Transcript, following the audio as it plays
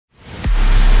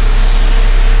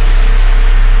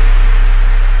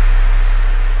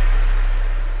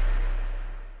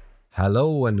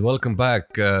Hello and welcome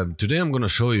back. Today I'm going to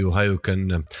show you how you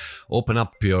can open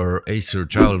up your Acer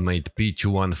Travelmate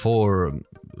P214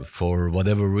 for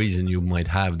whatever reason you might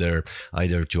have there,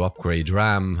 either to upgrade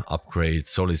RAM, upgrade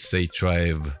solid state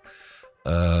drive,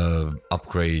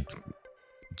 upgrade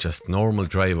just normal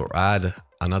drive or add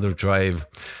another drive,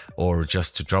 or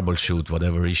just to troubleshoot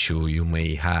whatever issue you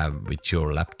may have with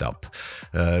your laptop.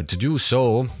 To do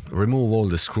so, remove all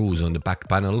the screws on the back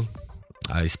panel.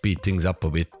 I speed things up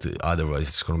a bit, otherwise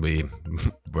it's gonna be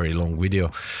very long video.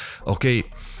 Okay,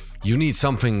 you need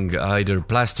something either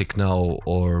plastic now,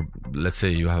 or let's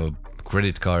say you have a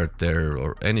credit card there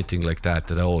or anything like that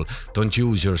at all. Don't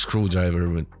use your screwdriver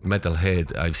with metal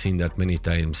head. I've seen that many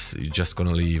times. You're just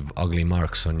gonna leave ugly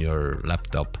marks on your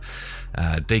laptop.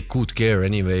 Take good care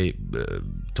anyway.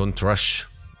 Don't rush,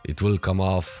 it will come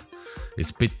off.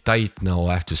 It's a bit tight now,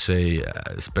 I have to say,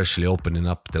 especially opening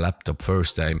up the laptop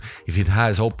first time. If it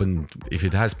has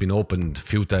been opened a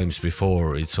few times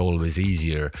before, it's always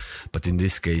easier. But in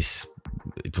this case,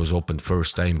 it was opened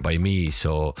first time by me,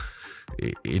 so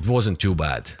it wasn't too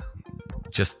bad.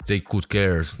 Just take good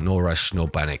care, no rush, no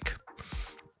panic.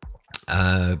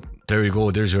 There you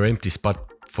go, there's your empty spot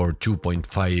for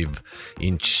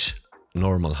 2.5-inch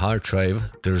normal hard drive.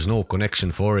 There's no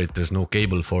connection for it, there's no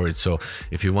cable for it, so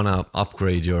if you want to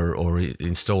upgrade or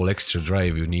install extra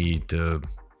drive, you need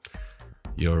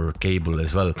your cable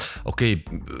as well. Okay,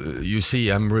 you see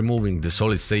I'm removing the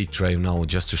solid state drive now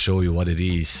just to show you what it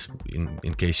is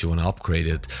in case you want to upgrade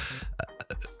it.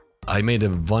 I made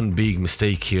one big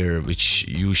mistake here which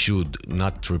you should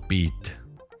not repeat.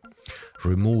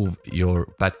 Remove your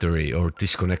battery or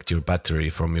disconnect your battery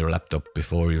from your laptop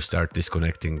before you start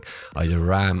disconnecting either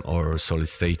RAM or solid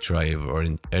state drive or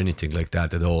anything like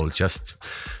that at all. Just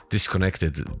disconnect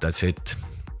it, that's it.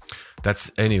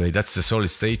 Anyway, that's the solid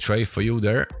state drive for you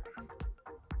there.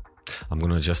 I'm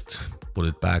gonna just put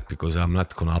it back because I'm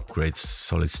not gonna upgrade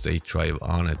solid state drive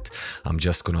on it. I'm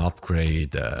just gonna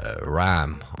upgrade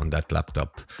RAM on that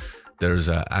laptop. There's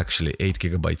actually 8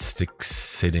 GB sticks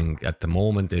sitting at the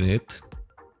moment in it,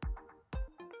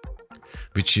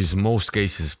 which is most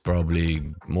cases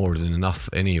probably more than enough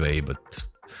anyway, but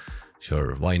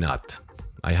sure, why not?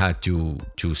 I had two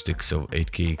sticks of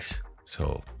 8 gigs,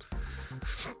 so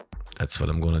that's what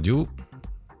I'm gonna do.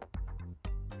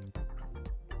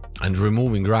 And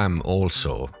removing RAM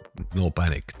also, no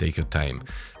panic, take your time.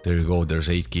 There you go, there's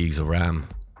 8 gigs of RAM.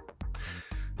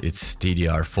 It's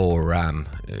DDR4 RAM,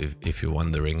 if you're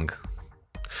wondering.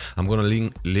 I'm gonna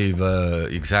leave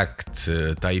exact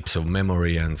types of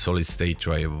memory and solid state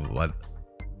drive what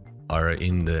are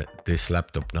in this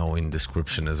laptop now in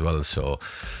description as well. So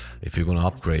if you're gonna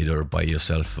upgrade or buy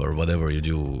yourself or whatever you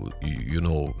do, you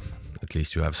know, at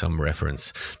least you have some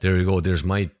reference. There you go. There's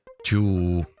my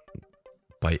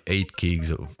 2x8 gigs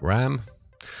of RAM.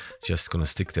 Just gonna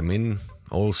stick them in.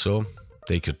 Also,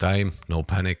 take your time, no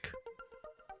panic.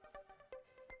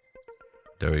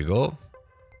 There you go.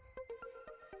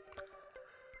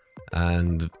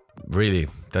 And really,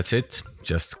 that's it.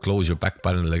 Just close your back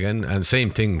panel again, and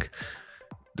same thing.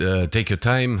 Take your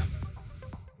time.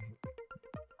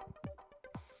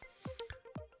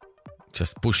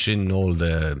 Just push in all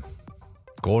the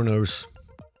corners.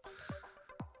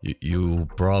 You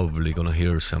probably gonna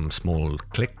hear some small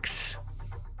clicks,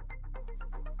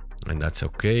 and that's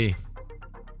okay.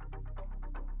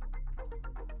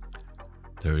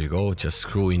 There you go. Just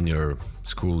screw in your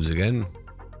screws again.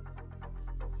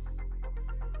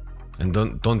 And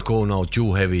don't go now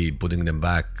too heavy putting them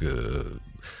back.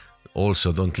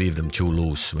 Also, don't leave them too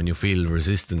loose. When you feel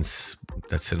resistance,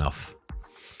 that's enough.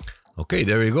 Okay,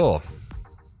 there you go.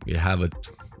 You have it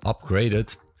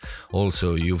upgraded.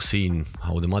 Also, you've seen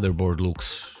how the motherboard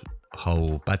looks,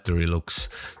 how battery looks.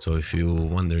 So if you're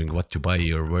wondering what to buy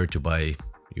or where to buy,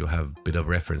 you have a bit of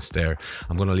reference there.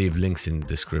 I'm gonna leave links in the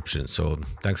description. So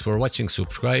thanks for watching,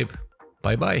 subscribe,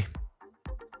 bye bye.